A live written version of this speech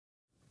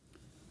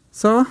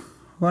So,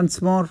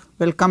 once more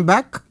welcome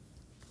back,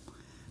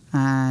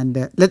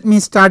 and let me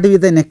start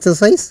with an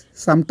exercise.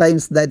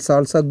 Sometimes that is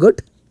also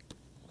good.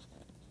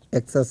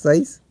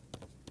 Exercise,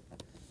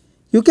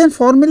 you can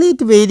formulate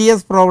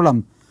various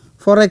problem.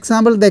 For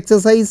example, the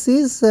exercise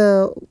is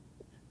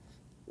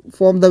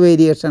form the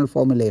variational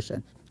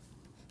formulation.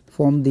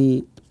 Form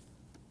the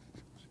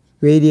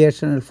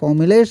variational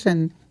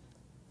formulation,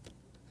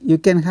 you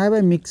can have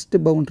a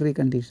mixed boundary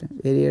condition.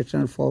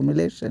 Variational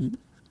formulation.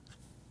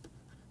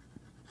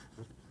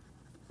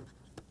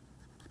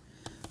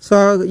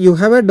 So, you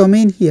have a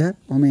domain here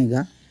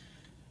omega,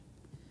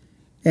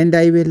 and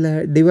I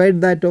will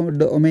divide that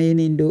domain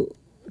into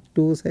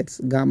two sets,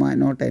 gamma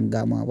naught and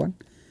gamma 1.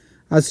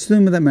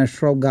 Assume the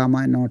measure of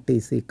gamma naught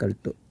is equal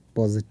to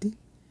positive.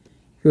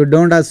 If you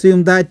do not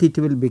assume that, it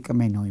will become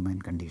a Neumann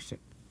condition,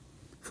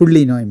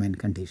 fully Neumann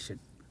condition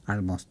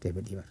almost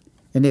everywhere,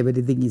 and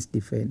everything is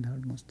defined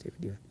almost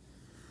everywhere.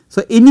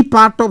 So, any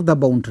part of the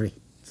boundary.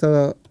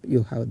 So,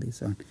 you have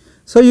this one.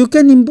 So, you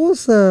can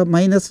impose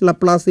minus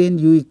Laplacian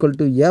u equal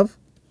to f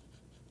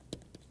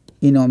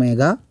in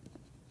omega.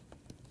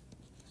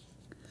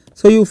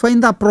 So, you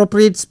find the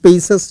appropriate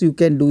spaces, you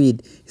can do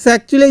it. It is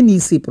actually an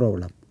easy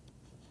problem.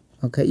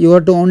 Okay. You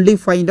have to only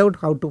find out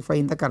how to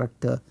find the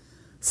correct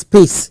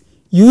space.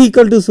 U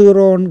equal to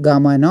 0 on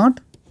gamma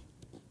naught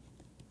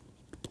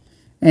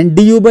and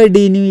du by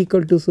d nu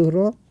equal to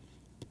 0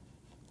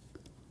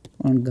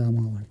 on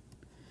gamma 1.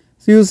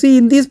 So, you see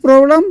in this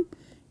problem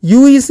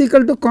u is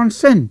equal to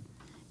constant.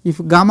 If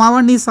gamma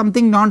 1 is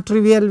something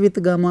non-trivial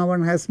with gamma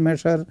 1 has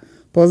measure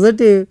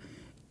positive,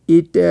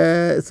 it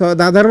so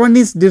the other one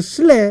is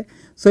Dirichlet.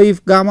 So,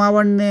 if gamma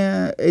 1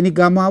 any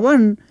gamma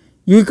 1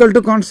 u equal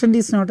to constant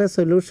is not a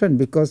solution,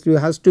 because you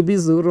has to be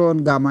 0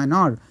 on gamma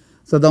naught.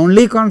 So, the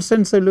only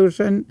constant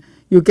solution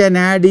you can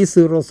add is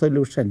 0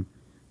 solution.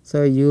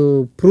 So,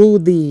 you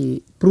prove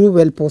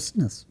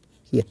well-postness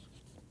here,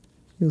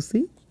 you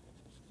see.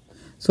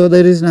 So,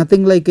 there is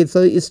nothing like it.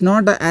 So, it is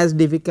not as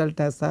difficult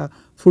as a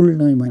full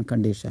Neumann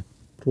condition,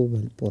 prove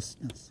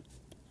well-postness.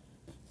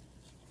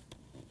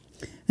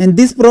 And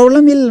this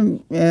problem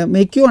will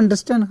make you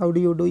understand how do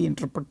you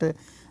interpret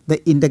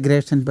the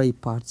integration by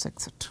parts,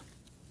 etc.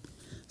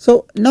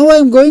 So, now I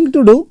am going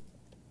to do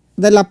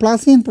the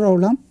Laplacian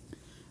problem,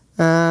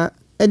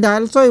 and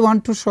also I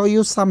want to show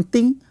you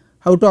something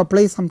how to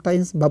apply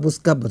sometimes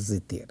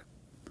Babuska-Burzych theorem.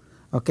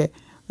 Okay.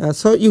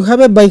 So, you have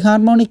a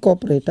biharmonic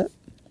operator.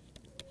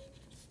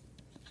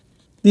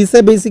 This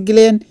is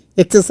basically an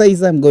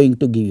exercise I am going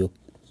to give you.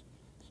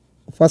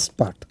 First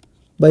part,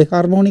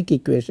 biharmonic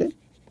equation.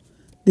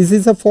 This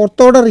is a fourth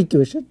order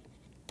equation.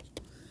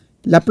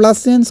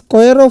 Laplacian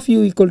square of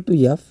u equal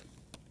to f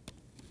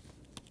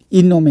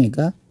in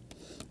omega,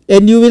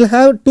 and you will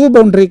have two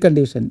boundary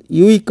conditions,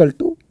 u equal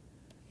to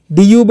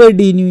du by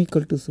d nu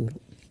equal to 0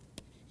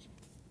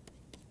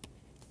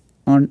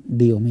 on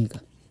d omega.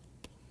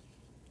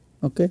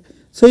 Okay.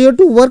 So, you have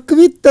to work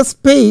with the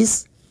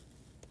space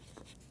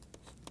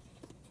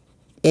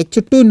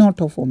h2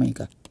 naught of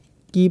omega,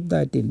 keep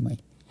that in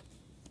mind.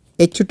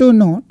 h2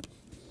 naught,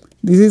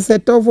 this is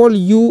set of all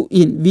u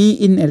in v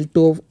in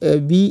L2 of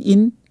v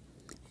in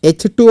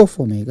h2 of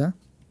omega,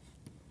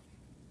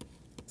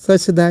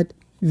 such that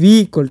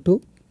v equal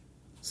to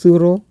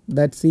 0,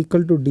 that is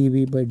equal to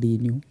dv by d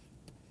nu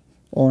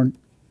on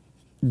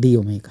d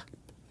omega.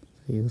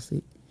 So, you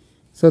see.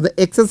 So, the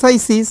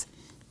exercise is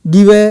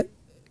give a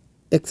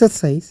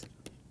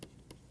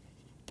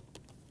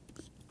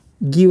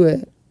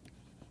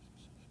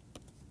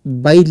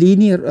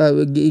bilinear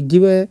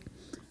give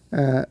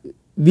a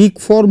weak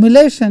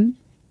formulation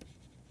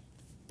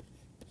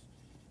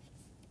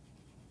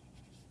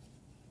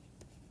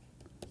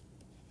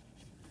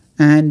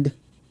and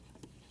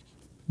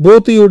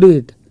both you do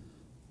it.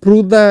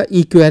 Prove the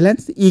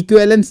equivalence.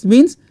 Equivalence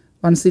means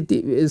once it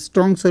is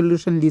strong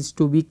solution leads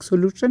to weak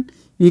solution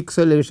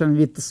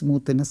with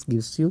smoothness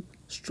gives you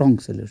strong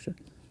solution.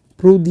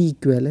 Prove the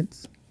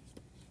equivalence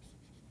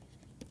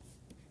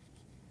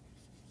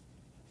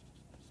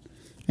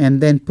and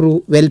then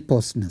prove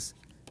well-postness.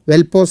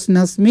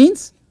 Well-postness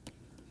means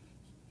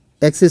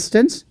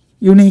existence,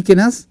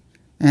 uniqueness,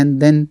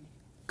 and then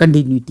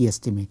continuity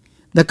estimate.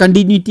 The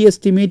continuity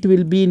estimate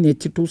will be in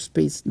H2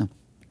 space now.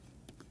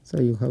 So,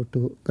 you have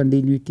to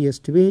continuity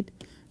estimate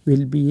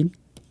will be in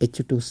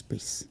H2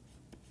 space,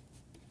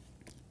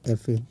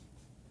 f in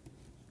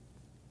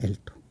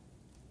L2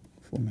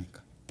 of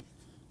omega,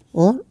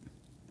 or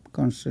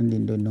constant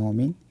into norm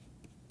in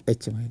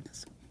h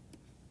minus 1,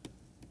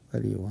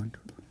 where you want to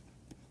do,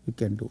 you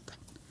can do that.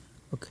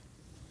 Okay.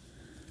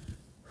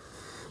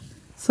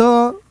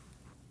 So,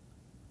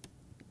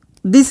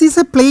 this is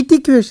a plate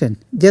equation,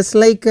 just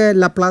like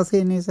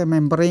Laplacian is a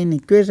membrane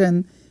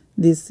equation.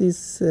 This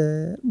is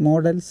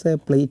models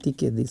plate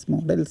equation. This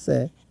models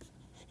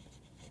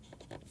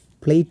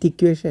plate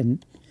equation,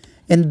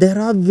 and there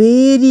are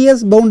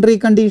various boundary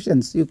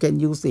conditions you can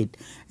use it,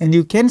 and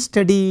you can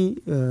study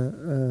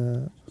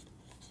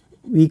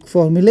weak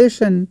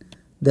formulation.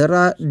 There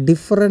are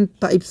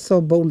different types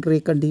of boundary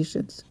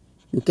conditions,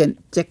 you can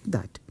check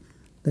that.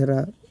 There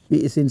are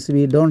since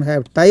we do not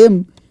have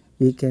time,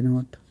 we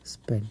cannot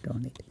spend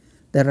on it.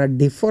 There are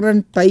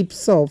different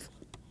types of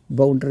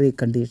boundary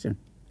condition.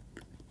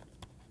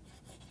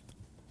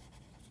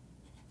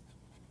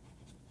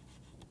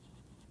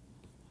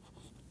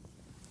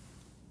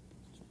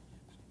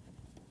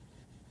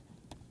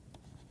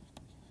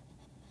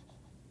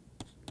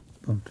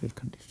 Boundary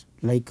condition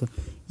like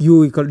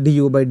u equal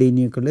du by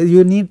dnu equal,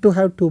 you need to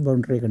have two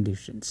boundary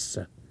conditions,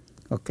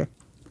 okay,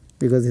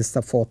 because it is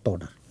the fourth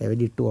order.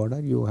 Every two order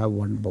you have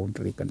one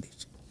boundary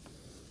condition.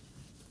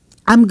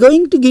 I am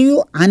going to give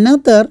you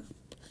another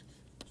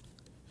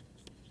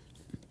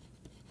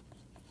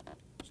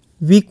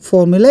weak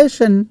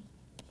formulation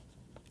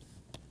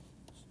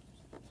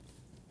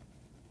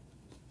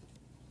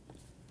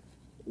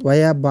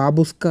via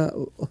Babuska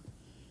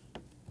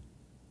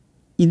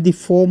in the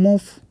form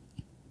of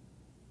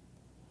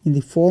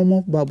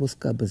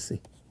Babuska-Bussy,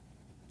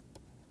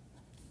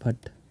 but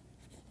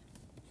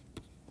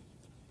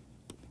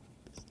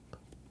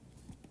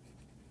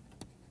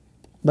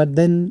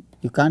then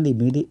you can't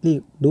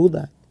immediately do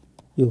that,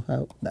 you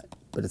have that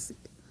Bussy.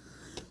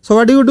 So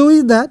what you do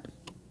is that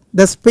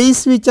the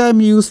space which I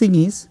am using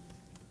is,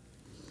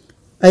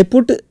 I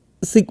put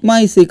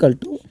sigma is equal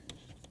to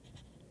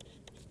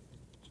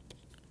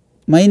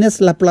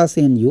minus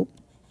Laplacian u.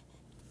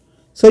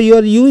 So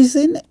your u is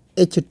in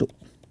H2,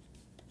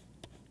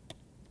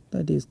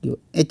 that is given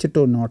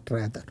H2 not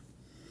rather.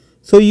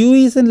 So u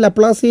is in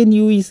Laplacian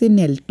u is in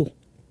L2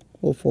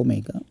 of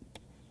omega,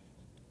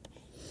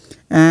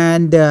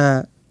 and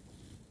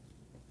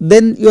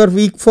then your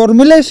weak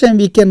formulation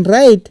we can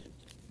write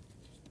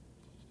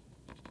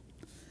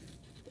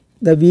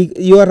the weak,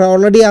 you are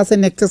already as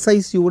an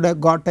exercise you would have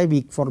got a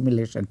weak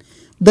formulation.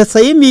 The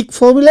same weak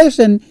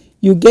formulation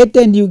you get,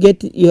 and you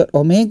get your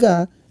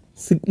omega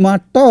sigma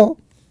tau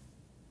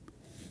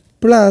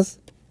plus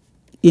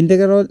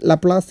integral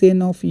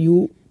Laplacian of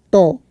u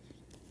tau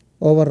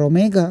over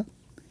omega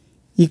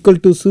equal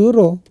to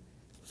 0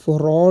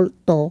 for all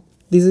tau.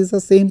 This is the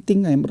same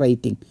thing I am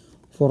writing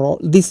for all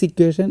this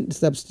equation.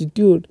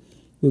 Substitute,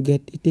 you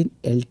get it in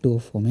L2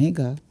 of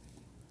omega,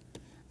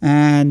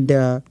 and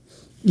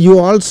you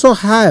also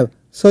have,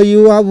 so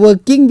you are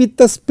working with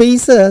the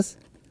spaces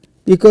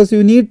because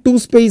you need two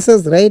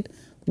spaces, right,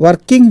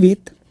 working with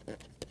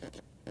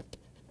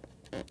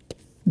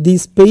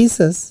these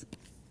spaces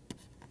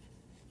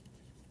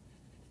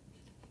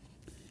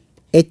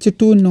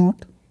H2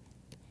 naught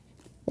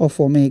of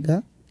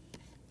omega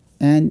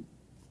and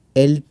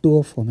L2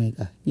 of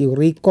omega. You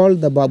recall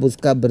the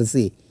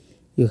Babuska-Bussy,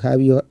 you have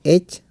your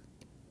H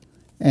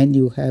and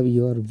you have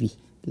your V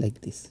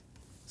like this.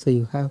 So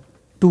you have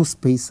two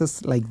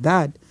spaces like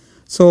that.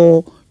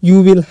 So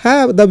you will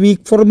have the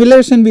weak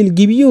formulation will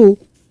give you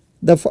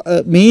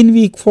the main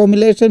weak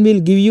formulation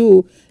will give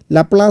you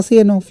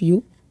Laplacian of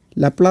u,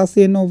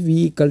 Laplacian of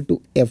v equal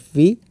to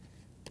Fv,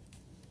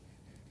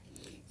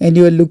 and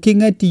you are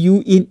looking at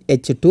u in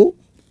H2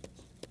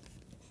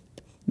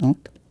 not,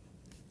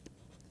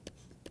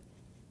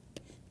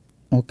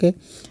 okay,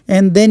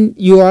 and then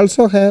you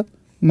also have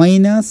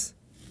minus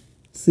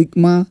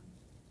sigma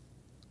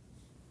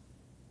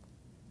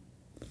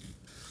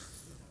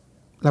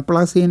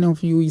Laplacian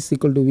of u is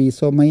equal to v.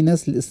 So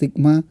minus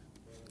sigma,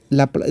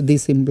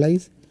 this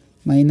implies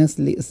minus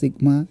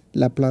sigma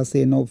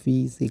Laplacian of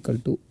v is equal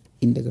to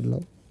integral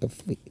of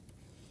Fv.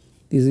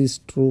 This is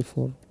true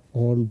for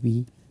all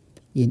v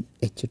in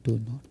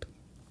H2 naught.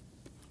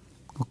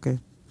 Okay.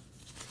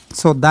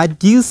 So that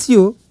gives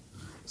you,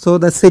 so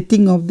the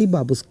setting of the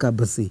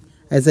Babuska-Bussy.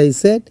 As I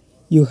said,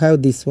 you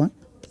have this one,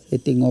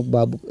 setting of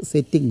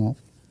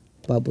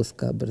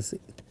Babuska-Bussy,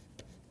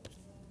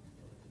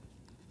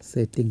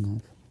 setting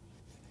of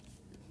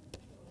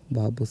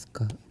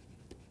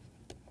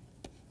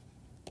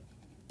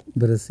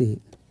Babuska-Bussy.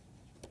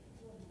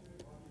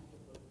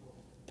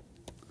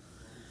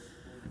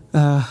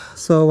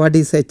 So what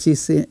is H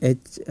is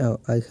H?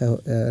 I have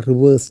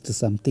reversed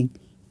something.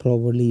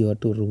 Probably you have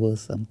to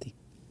reverse something.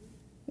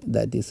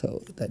 That is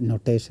how the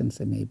notations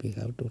maybe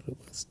have to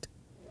reverse.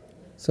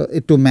 So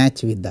to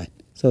match with that.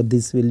 So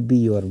this will be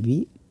your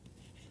V,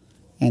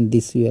 and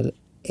this your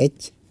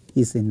H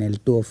is in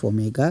L2 of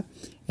omega,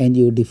 and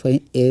you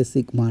define A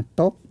sigma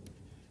tau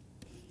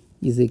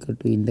is equal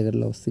to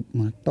integral of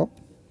sigma tau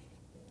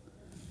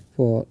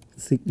for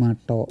sigma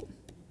tau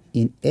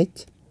in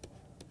H,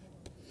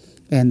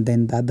 and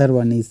then the other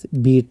one is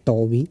B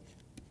tau V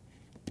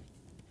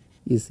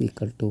is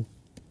equal to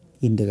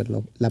integral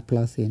of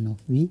Laplacian of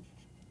V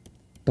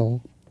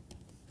tau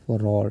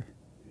for all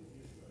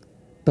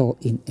tau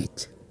in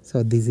H.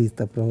 So this is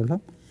the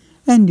problem,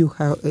 and you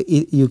have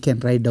you can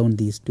write down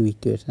these two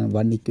equations.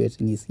 One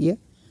equation is here,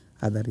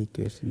 other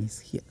equation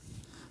is here.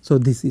 So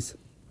this is,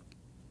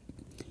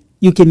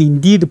 you can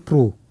indeed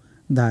prove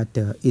that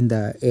in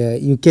the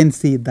you can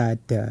see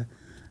that the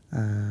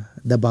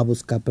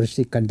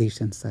Babuska-Bussy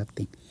conditions are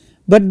thing,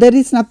 but there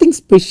is nothing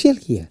special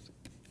here.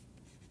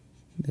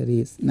 There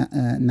is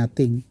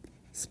nothing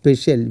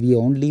special. We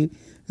only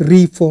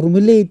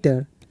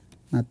reformulated,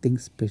 nothing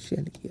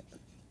special here.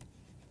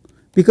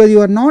 because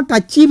you are not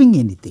achieving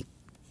anything.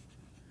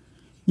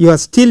 You are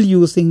still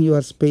using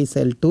your space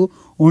L2,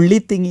 only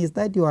thing is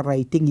that you are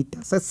writing it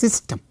as a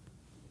system.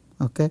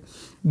 Okay.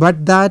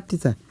 But that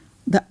is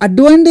the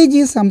advantage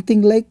is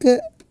something like if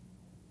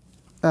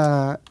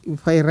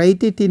I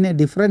write it in a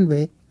different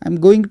way, I am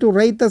going to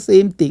write the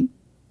same thing.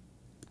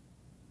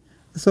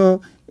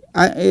 So,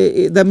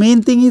 the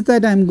main thing is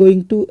that I am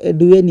going to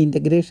do an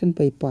integration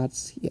by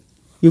parts here.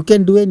 You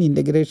can do an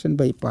integration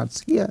by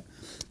parts here,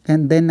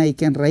 and then I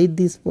can write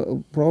this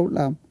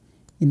problem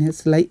in a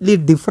slightly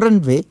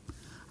different way,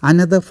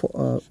 another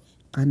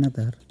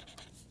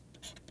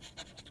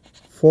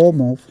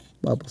form of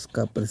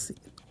Babuska-Bressy.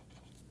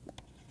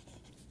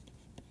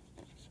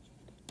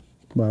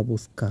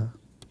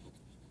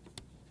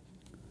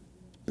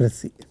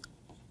 Babuska-Bressy.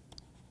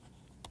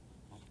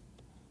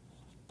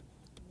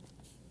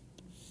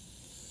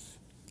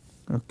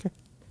 Okay.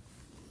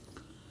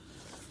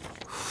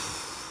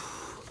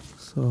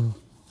 So,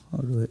 how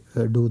do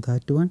I do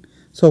that one?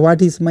 So,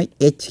 what is my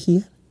H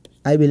here?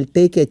 I will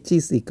take H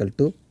is equal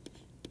to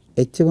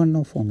H1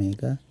 of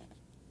omega.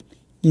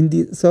 In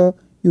the, so,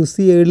 you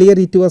see earlier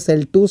it was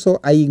L2,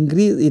 so I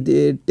increase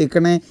it,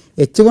 taken a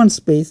H1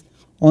 space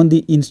on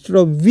the, instead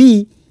of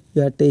V,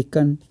 you have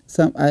taken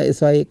some,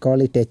 so I call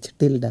it H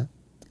tilde,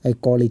 I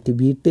call it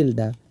V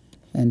tilde,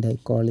 and I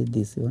call it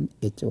this one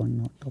H1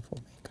 naught of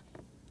omega.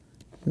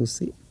 You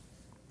see.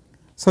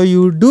 So,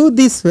 you do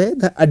this way,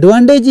 the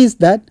advantage is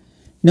that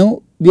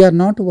now we are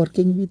not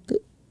working with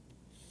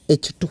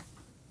H2,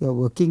 we are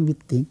working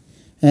with thing,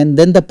 and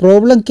then the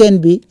problem can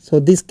be, so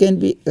this can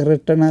be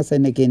written as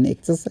an again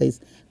exercise,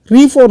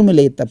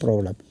 reformulate the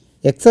problem.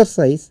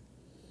 Exercise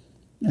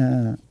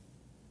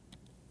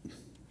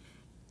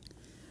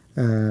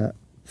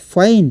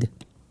find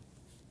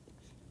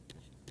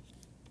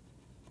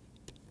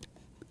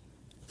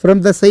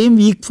from the same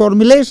weak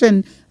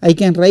formulation, I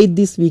can write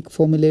this weak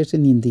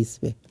formulation in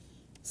this way,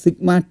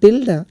 sigma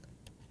tilde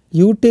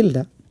u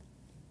tilde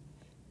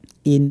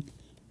in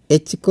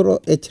H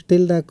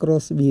tilde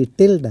cross V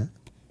tilde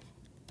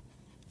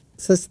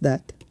such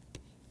that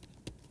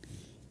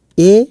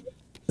A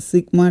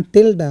sigma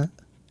tilde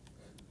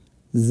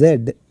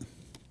Z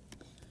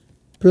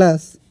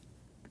plus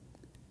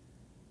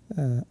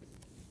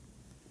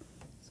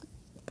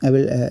I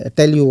will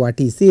tell you what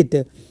is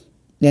it,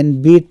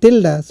 then B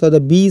tilde, so the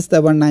B is the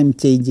one I am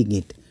changing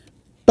it,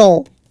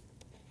 tau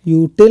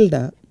u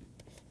tilde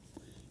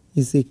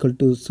is equal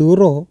to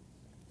 0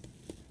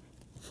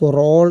 for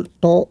all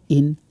tau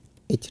in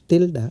H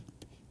tilde.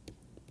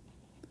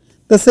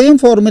 The same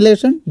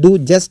formulation, do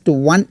just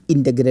one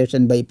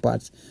integration by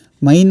parts,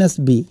 minus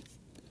B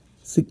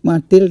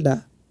sigma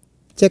tilde,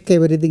 check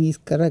everything is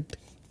correct,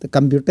 the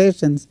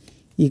computations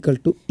equal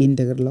to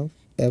integral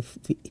of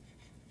Fv,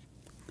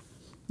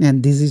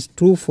 and this is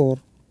true for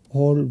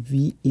all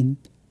V in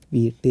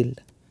V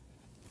tilde,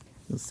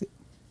 you see.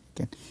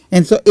 Okay.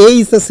 And so A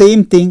is the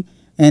same thing,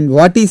 and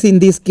what is in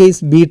this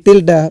case B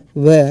tilde,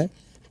 where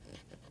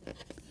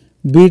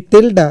B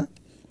tilde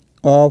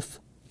of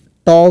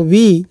tau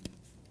V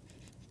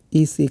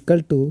is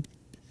equal to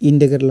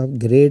integral of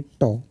grade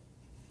tau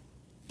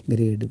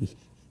grade V.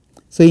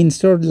 So,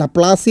 instead of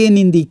Laplacian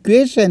in the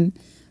equation,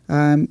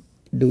 I am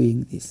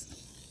doing this.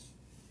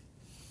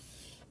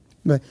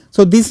 Right.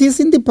 So, this is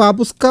in the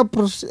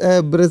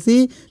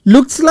Babuska-Bressy,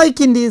 looks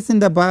like it is in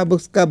the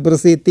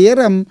Babuska-Bressy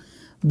theorem,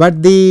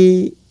 but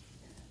the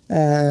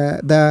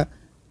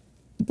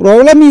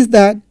problem is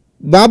that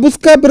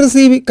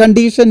Babuska-Bressy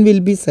condition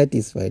will be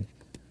satisfied.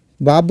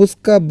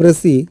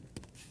 Babuska-Bressy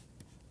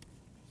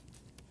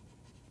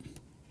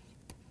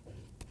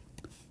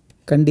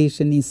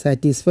condition is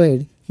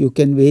satisfied, you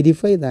can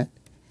verify that,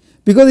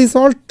 because it is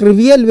all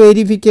trivial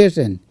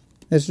verification,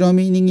 there is no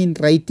meaning in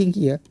writing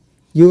here,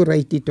 you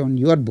write it on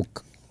your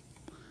book.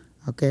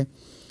 Okay.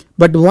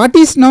 But what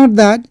is not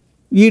that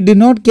we do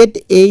not get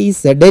A is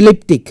Z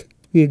elliptic,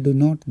 we do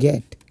not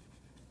get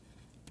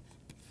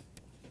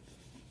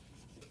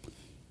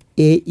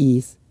A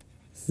is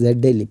Z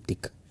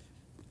elliptic.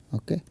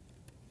 Okay.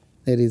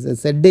 There is a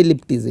Z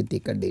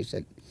ellipticity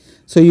condition.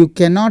 So, you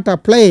cannot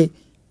apply,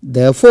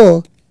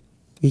 therefore,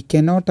 we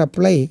cannot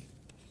apply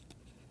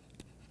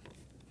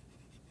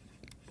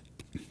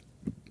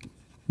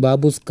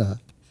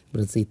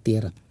Babuska-Bressy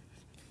theorem.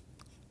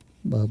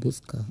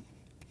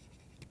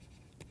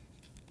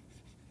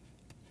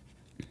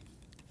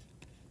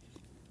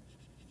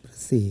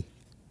 Babuska-Bressy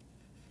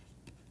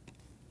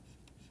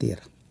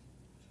theorem.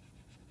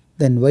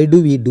 Then why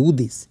do we do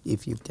this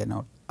if you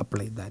cannot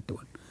apply that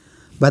one?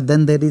 But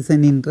then there is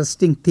an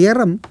interesting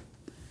theorem.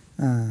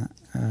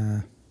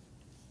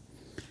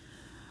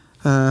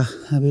 I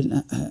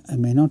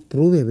may not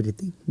prove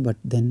everything, but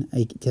then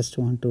I just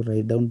want to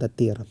write down the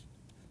theorem,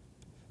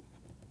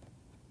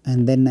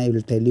 and then I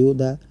will tell you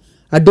the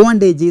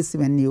advantages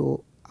when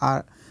you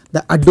are,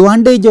 the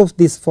advantage of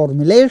this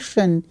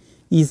formulation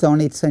is on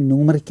its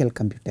numerical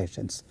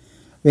computations.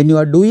 When you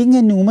are doing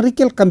a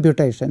numerical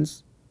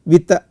computations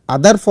with the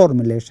other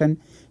formulation,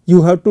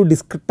 you have to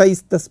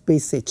discretize the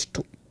space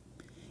H2.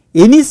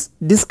 any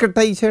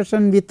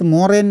discretization with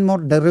more and more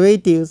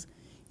derivatives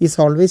is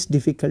always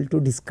difficult to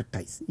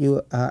discretize.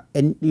 You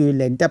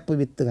will end up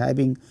with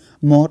having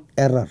more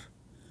error.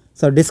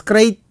 So,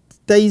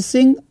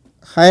 discretizing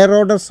higher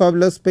order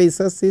Sobolev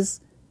spaces is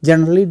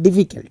generally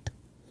difficult.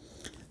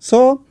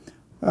 So,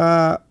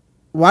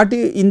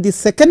 in the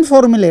second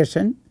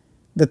formulation,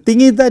 the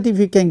thing is that if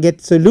you can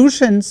get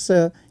solutions,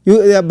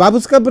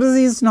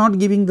 Babuska-Bressy is not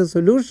giving the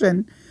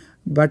solution,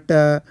 but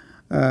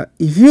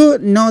if you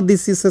know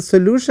this is a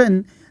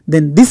solution,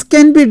 then this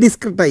can be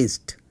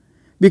discretized,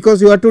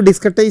 because you have to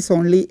discretize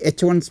only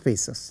H1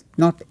 spaces,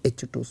 not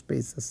H2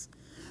 spaces.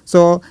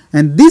 So,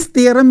 and this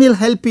theorem will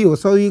help you.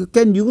 So, you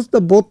can use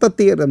both the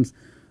theorems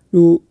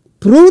to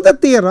prove the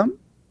theorem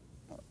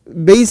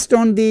based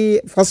on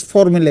the first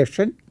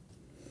formulation,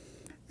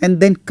 and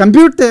then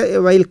compute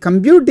while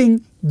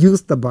computing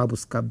use the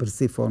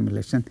Babuska-Bressy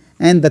formulation,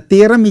 and the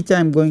theorem which I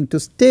am going to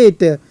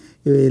state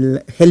will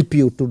help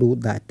you to do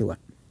that one.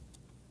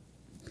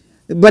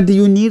 But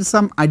you need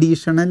some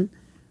additional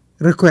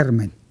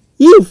requirement.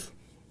 If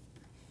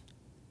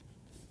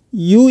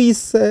U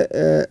is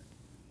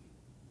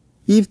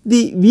if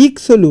the weak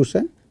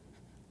solution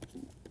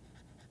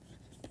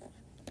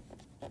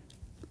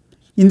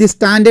in the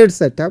standard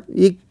setup,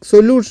 a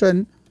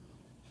solution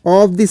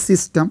of the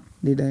system,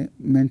 did I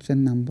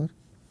mention number?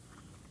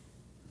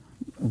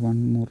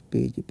 One more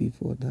page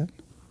before that.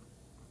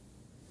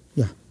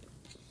 Yeah,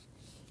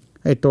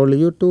 I told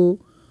you to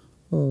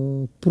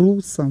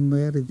prove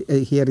somewhere.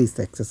 Here is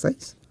the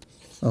exercise.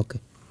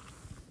 Okay.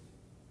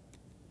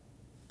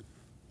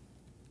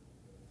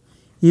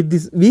 If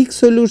this weak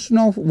solution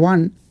of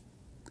 1,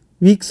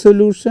 weak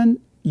solution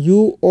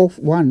U of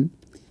 1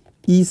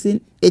 is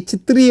in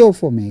H3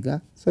 of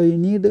omega. So, you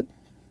need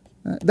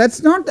that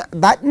is not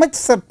that much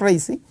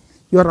surprising.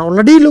 You are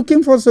already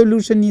looking for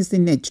solution is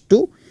in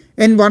H2,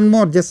 and one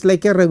more, just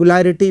like a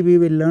regularity, we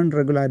will learn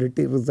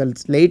regularity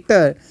results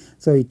later.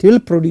 So, it will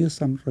produce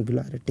some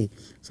regularity.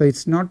 So, it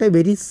is not a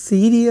very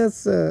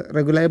serious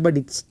regularity, but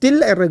it is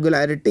still a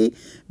regularity,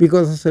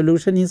 because the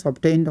solution is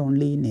obtained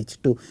only in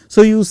H2.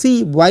 So, you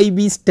see why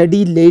we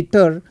study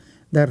later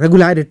the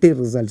regularity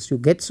results. You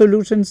get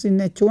solutions in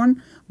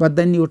H1, but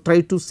then you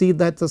try to see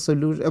that the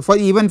solution for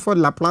even for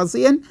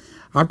Laplacian,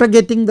 after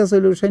getting the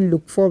solution,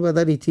 look for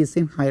whether it is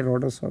in higher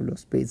order Sobolev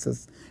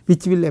spaces,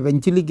 which will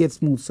eventually get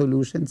smooth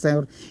solutions,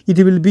 or it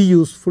will be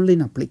useful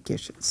in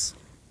applications.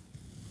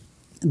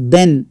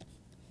 Then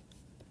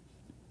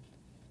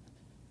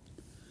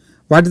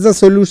what is the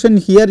solution?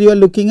 Here you are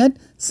looking at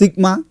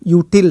sigma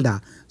U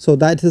tilde. So,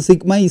 that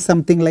sigma is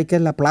something like a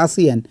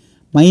Laplacian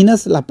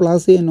minus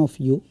Laplacian of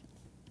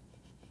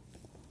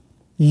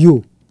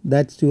U,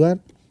 that is your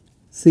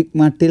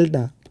sigma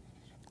tilde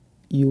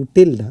U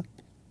tilde,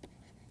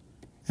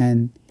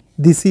 and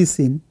this is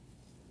in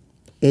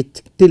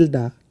H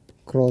tilde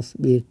cross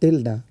B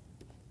tilde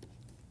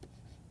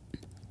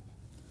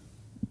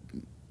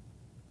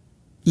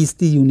is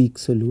the unique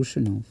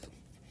solution of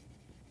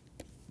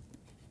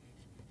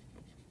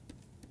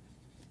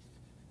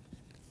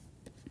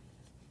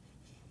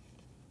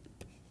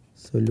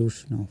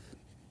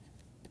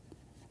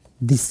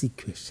this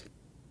equation.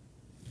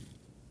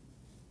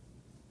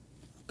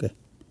 Okay.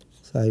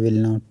 So, I will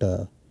not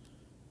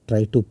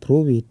try to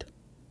prove it.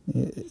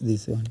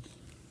 This one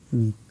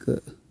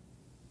unique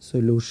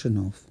solution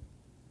of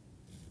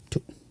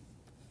 2.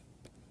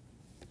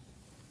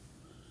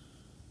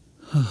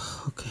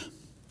 Okay.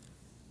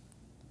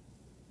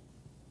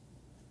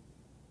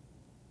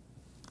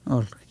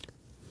 All right.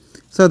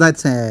 So, that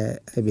is I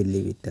will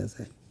leave it as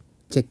a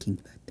checking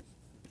that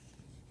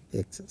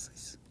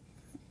exercise.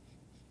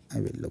 I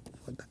will look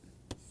for that.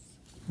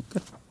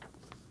 Okay.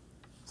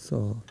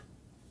 So,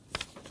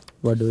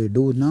 what do we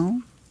do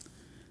now?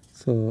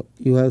 So,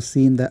 you have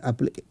seen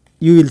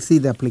you will see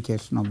the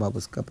application of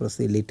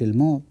Babuska-Bressy little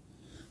more.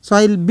 So,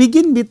 I will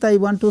begin with, I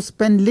want to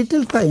spend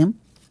little time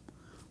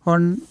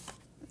on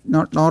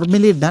not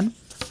normally done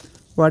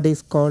what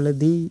is called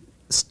the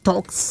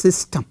Stokes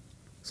system.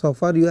 So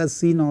far you have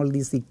seen all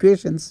these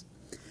equations.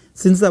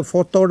 Since the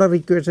fourth order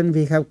equation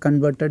we have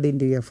converted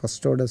into a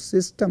first order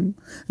system,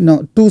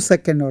 no, 2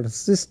 second order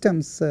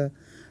systems,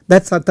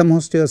 that is at the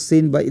most you have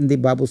seen in the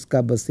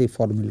Babuska-Bressy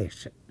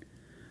formulation.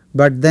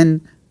 But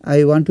then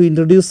I want to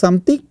introduce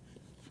something,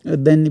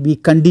 then we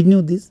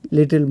continue this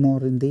little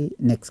more in the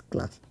next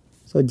class.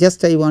 So,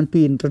 just I want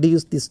to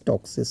introduce this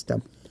Stokes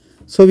system.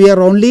 So, we are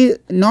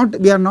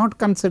not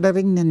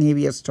considering the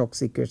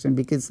Navier-Stokes equation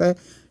because it is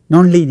a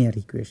nonlinear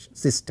equation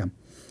system.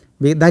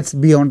 That is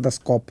beyond the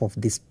scope of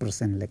this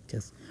present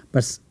lectures.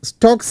 But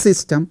Stokes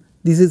system,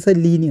 this is a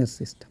linear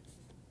system,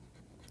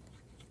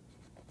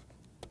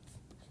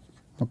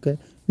 okay,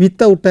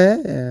 without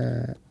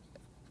the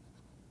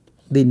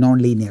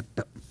nonlinear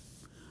term.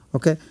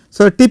 Okay.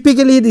 So,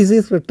 typically this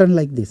is written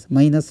like this: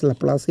 minus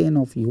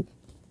Laplacian of u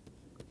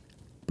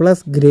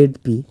plus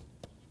grade p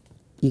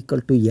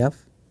equal to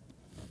f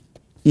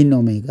in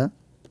omega.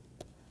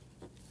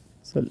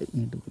 So, let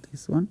me do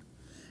this one,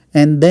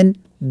 and then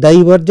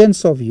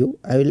divergence of u.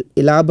 I will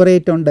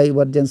elaborate on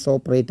divergence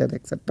operator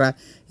etc.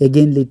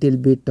 again little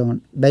bit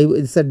on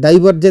it's a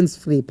divergence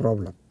free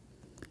problem.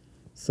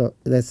 So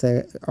that's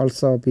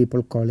also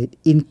people call it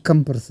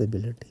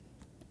incompressibility.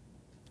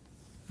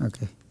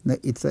 Okay,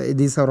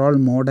 these are all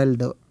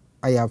modeled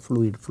IR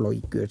fluid flow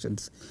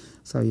equations.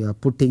 So you are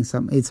putting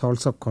some, it's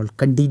also called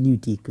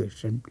continuity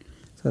equation.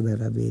 So there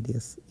are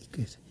various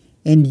equations,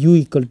 and u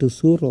equal to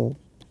 0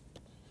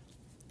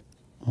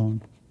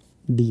 on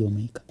d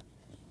omega.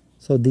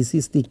 So this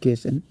is the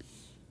equation.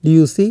 Do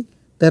you see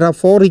there are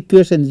 4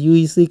 equations? U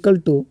is equal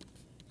to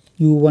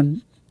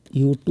u1,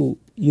 u2,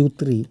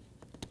 u3.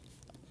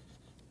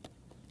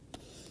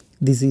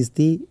 This is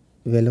the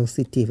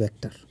velocity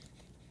vector.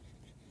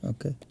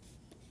 Okay,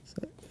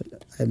 so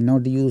I am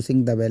not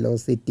using the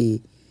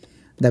velocity,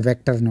 the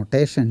vector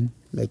notation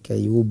like a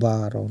u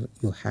bar or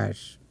u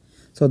hash.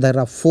 So there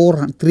are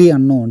 3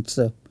 unknowns.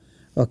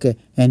 Okay,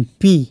 and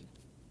p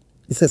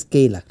is a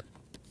scalar,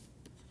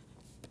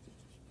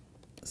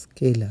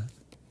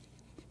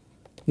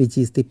 which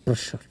is the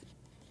pressure.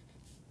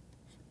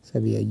 So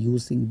we are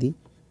using the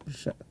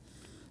pressure.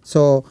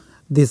 So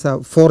these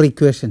are 4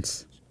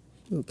 equations.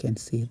 You can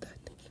see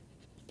that.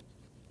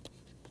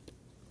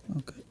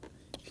 Okay,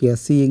 if you are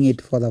seeing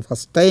it for the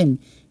first time,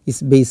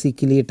 it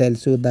basically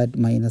tells you that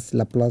minus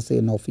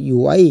Laplacian of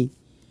ui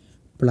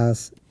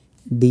plus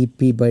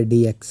dp by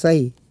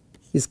dxi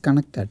is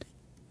connected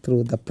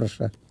through the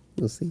pressure,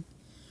 you see,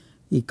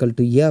 equal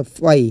to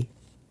Fi,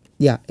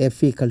 yeah,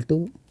 F equal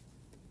to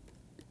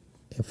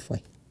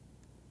Fi,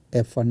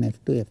 F1,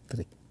 F2,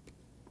 F3.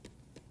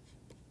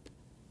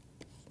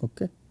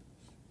 Okay,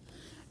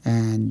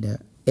 and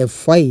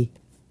Fi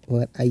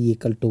where I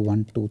equal to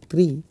 1, 2,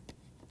 3,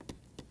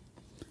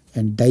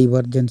 and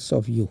divergence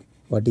of u.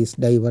 What is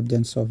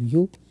divergence of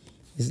u?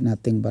 Is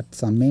nothing but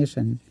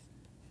summation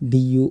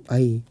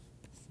dui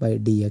by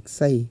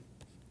dxi,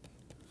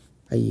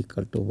 I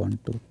equal to 1,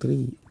 2,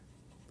 3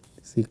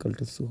 is equal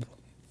to 0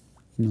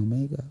 in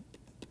omega.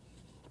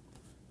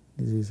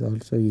 This is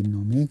also in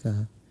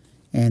omega,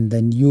 and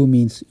then u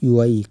means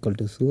ui equal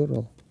to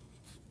 0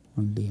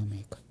 on d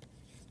omega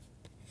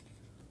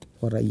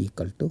for I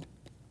equal to 1,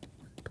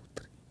 2,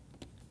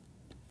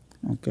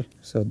 3. Okay,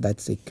 so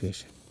that's the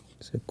equation.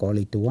 So call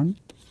it 1.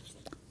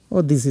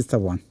 Oh, this is the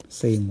one,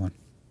 same one.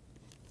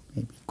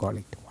 Maybe call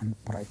it 1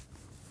 prime.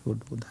 So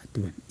do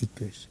that one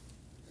equation.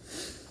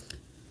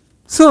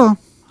 So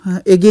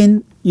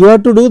again, you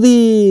have to do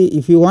the,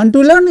 if you want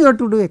to learn, you have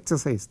to do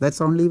exercise. That's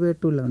the only way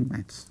to learn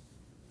maths.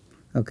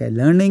 Okay,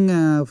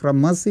 learning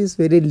from us is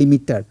very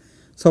limited.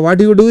 So what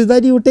you do is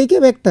that you take a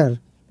vector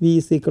v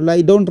is equal to,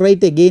 I don't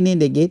write again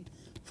and again.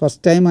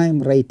 First time I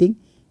am writing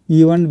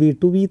v1, v2,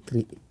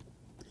 v3.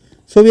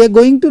 So we are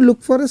going to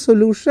look for a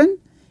solution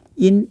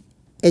in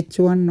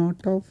h1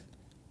 naught of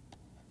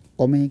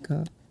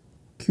omega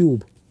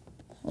cube.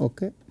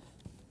 Okay,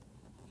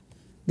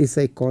 this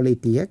I call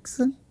it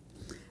x,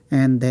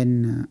 and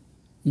then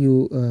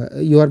you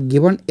are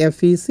given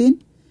f is in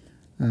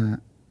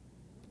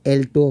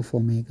L2 of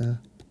omega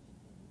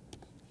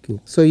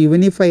cube. So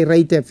even if I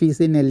write f is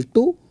in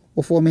L2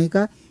 of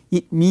omega,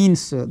 it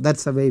means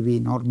that's the way we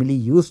normally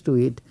used to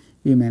it.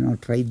 We may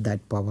not write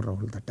that power all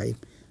the time.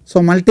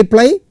 So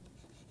multiply.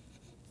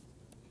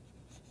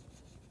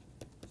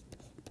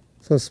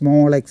 So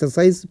small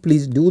exercise,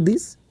 please do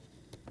this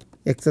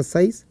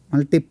exercise,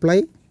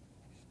 multiply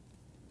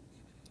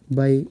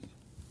by,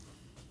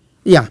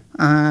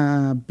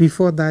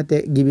 before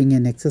that giving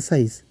an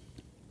exercise,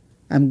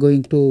 I am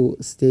going to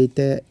state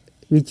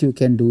which you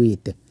can do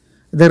it.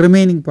 The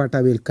remaining part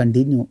I will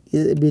continue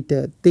a bit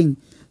thing.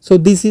 So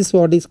this is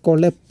what is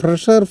called a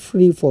pressure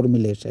free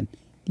formulation.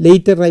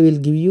 Later I will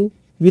give you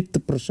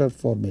with pressure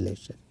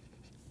formulation.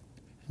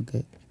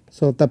 Okay,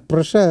 so the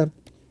pressure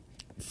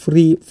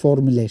free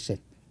formulation.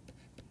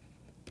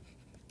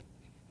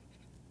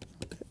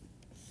 Okay.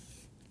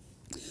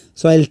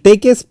 So I will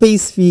take a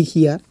space V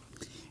here,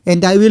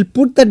 and I will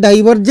put the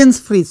divergence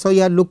free. So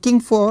you are looking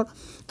for,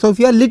 so if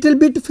you are little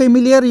bit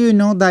familiar, you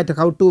know that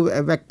how to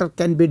a vector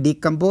can be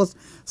decomposed.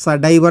 So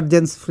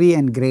divergence free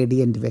and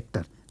gradient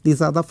vector.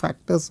 These are the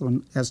factors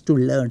one has to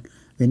learn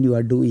when you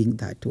are doing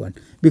that one,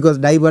 because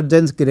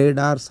divergence, grade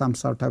are some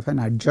sort of an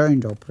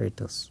adjoint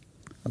operators.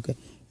 Okay,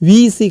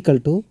 V is equal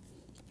to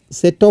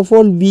set of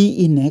all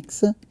V in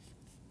X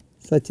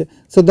such a,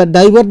 so the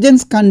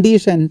divergence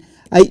condition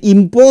I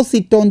impose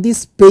it on the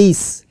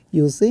space,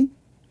 you see.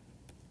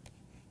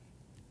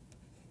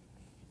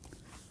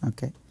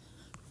 Okay.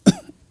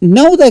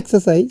 Now the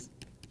exercise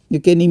you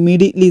can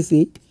immediately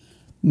see,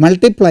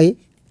 multiply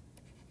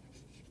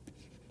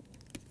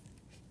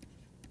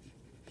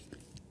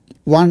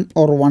 1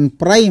 or 1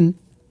 prime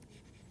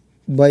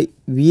by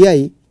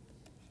Vi,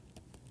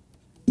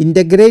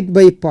 integrate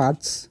by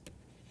parts,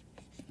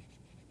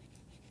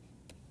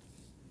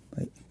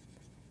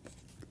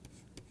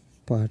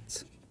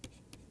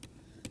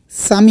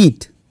 sum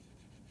it,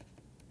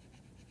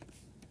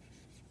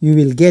 you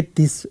will get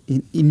this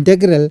in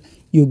integral,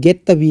 you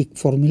get the weak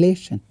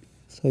formulation.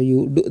 So,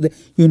 you do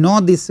you know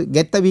this,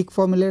 get the weak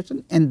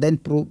formulation and then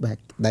prove back,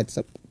 that is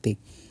a thing.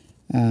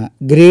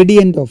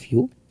 Gradient of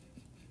u,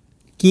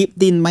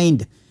 keep in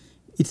mind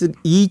it is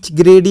each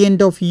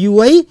gradient of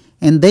ui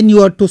and then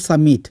you have to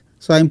sum it.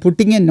 So, I am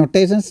putting a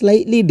notation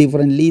slightly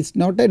differently, it is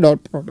not a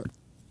dot product.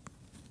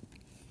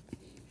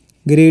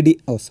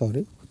 Gradient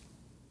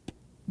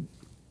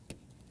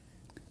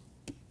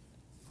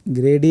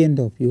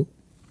of u,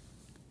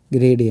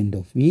 gradient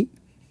of v,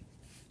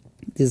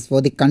 this is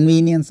for the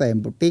convenience I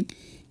am putting,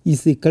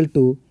 is equal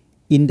to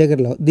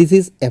integral of, this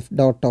is f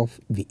dot of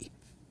v,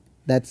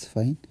 that is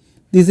fine.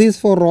 This is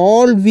for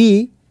all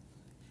v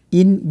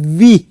in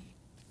v,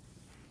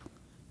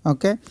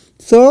 okay.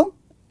 So,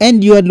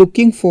 and you are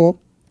looking for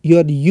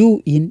your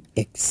u in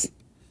x,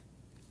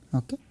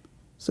 okay.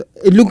 So,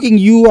 looking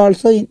u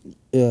also in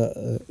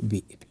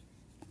v,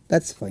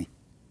 that is fine,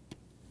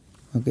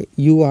 okay,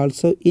 u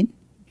also in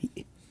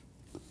v.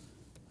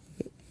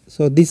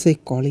 So, this I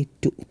call it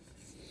 2.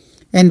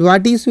 And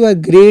what is your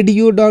grade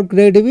u dot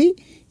grade v?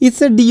 It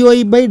is a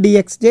dy by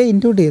dxj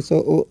into d.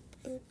 So,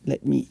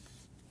 let me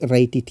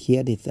write it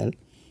here itself.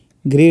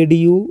 Grade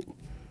u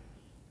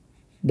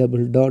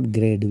double dot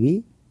grade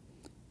v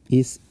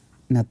is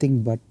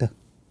nothing but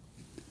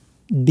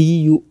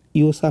du.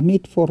 You sum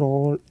it for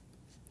all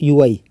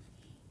ui.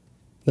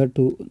 You have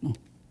to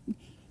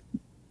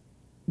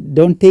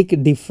don't take a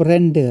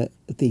different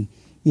thing.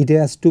 It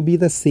has to be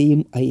the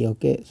same I,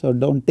 okay. So,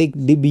 do not take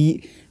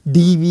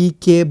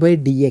dvk by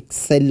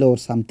dxl or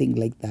something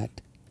like that.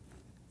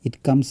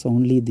 It comes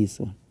only this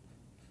one,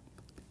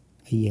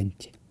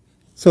 inj.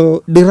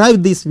 So,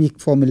 derive this weak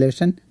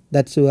formulation,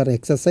 that is your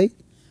exercise,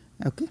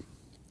 okay.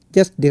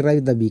 Just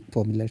derive the weak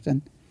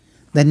formulation.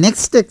 The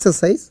next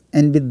exercise,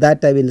 and with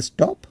that I will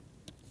stop,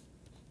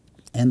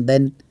 and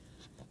then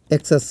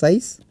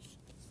exercise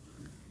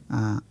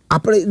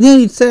apply. It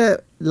is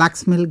a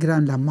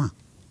Lax-Milgram lemma.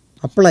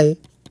 Apply.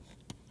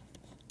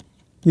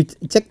 You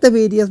check the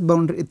various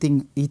boundary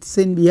thing, it is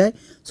in Vi.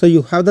 So,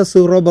 you have the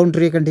 0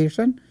 boundary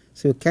condition.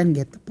 So, you can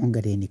get the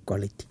Poincare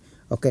inequality,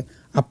 okay.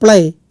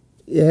 Apply,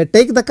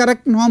 take the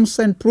correct norms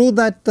and prove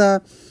that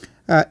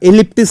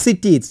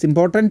ellipticity, it is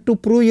important to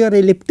prove your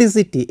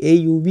ellipticity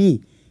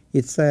AUV.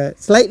 It is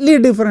slightly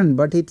different,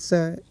 but it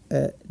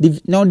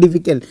is not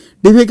difficult.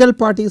 Difficult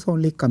part is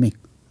only coming.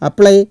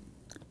 Apply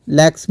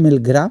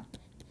Lax-Milgram.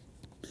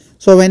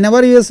 So,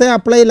 whenever you say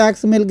apply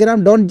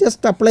Lax-Milgram, do not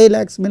just apply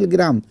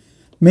Lax-Milgram.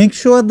 Make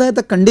sure that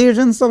the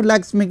conditions of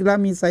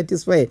Lax-Milgram is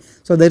satisfied.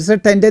 So, there is a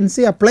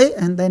tendency apply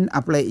and then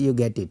apply, you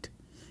get it. It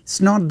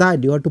is not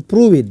that, you have to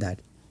prove it that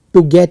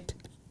to get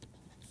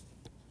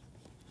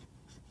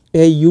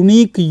a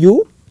unique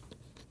u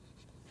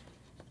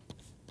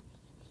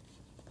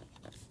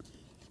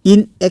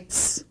in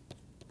x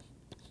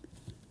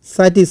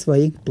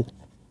satisfying 2,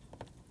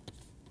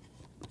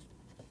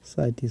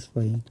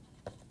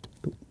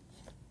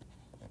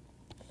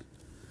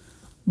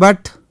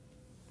 but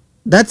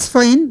that is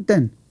fine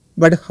then,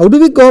 but how do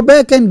we go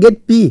back and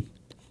get p?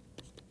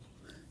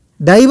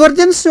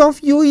 Divergence of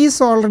u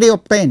is already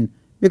obtained,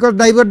 because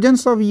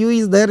divergence of u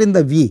is there in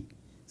the v.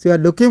 So, you are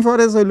looking for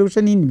a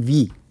solution in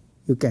v,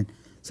 you can.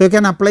 So, you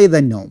can apply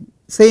the norm,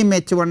 same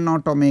h1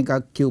 naught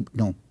omega cube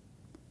norm.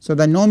 So,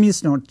 the norm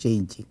is not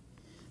changing.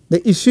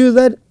 The issue is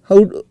that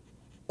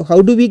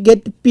how do we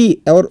get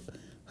p, or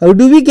how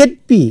do we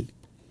get p?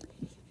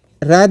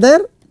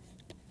 Rather,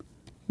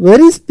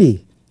 where is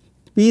p?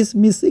 P is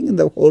missing in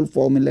the whole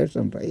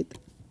formulation, right.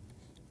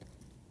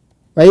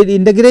 While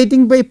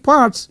integrating by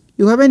parts,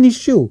 you have an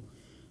issue,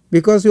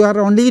 because you are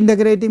only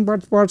integrating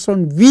parts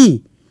on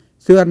v.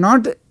 So, you are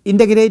not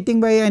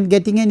integrating by and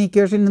getting an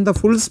equation in the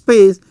full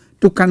space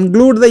to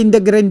conclude the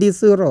integrand is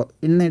 0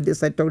 in a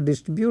set of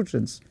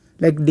distributions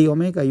like d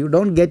omega. You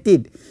do not get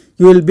it.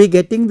 You will be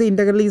getting the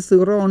integral is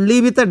 0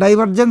 only with the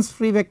divergence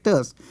free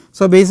vectors.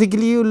 So,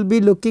 basically you will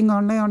be looking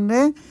on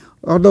a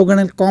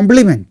orthogonal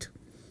complement,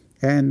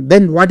 and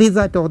then what is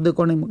that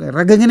orthogonal?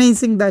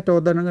 Recognizing that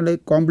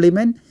orthogonal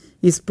complement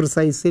is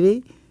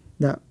precisely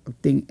the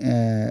thing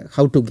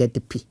how to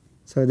get p.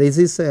 So, this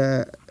is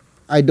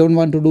I do not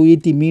want to do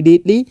it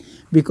immediately,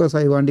 because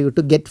I want you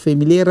to get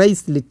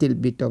familiarized little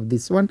bit of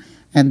this one,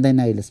 and then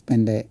I will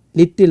spend a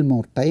little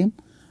more time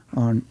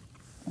on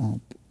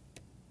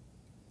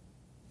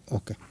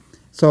okay.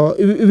 So,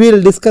 we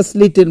will discuss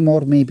little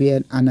more, maybe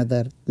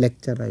another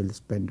lecture I will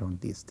spend on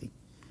these things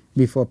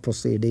before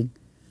proceeding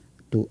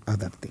to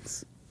other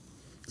things.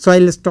 So, I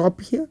will stop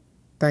here.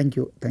 Thank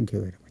you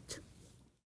very much.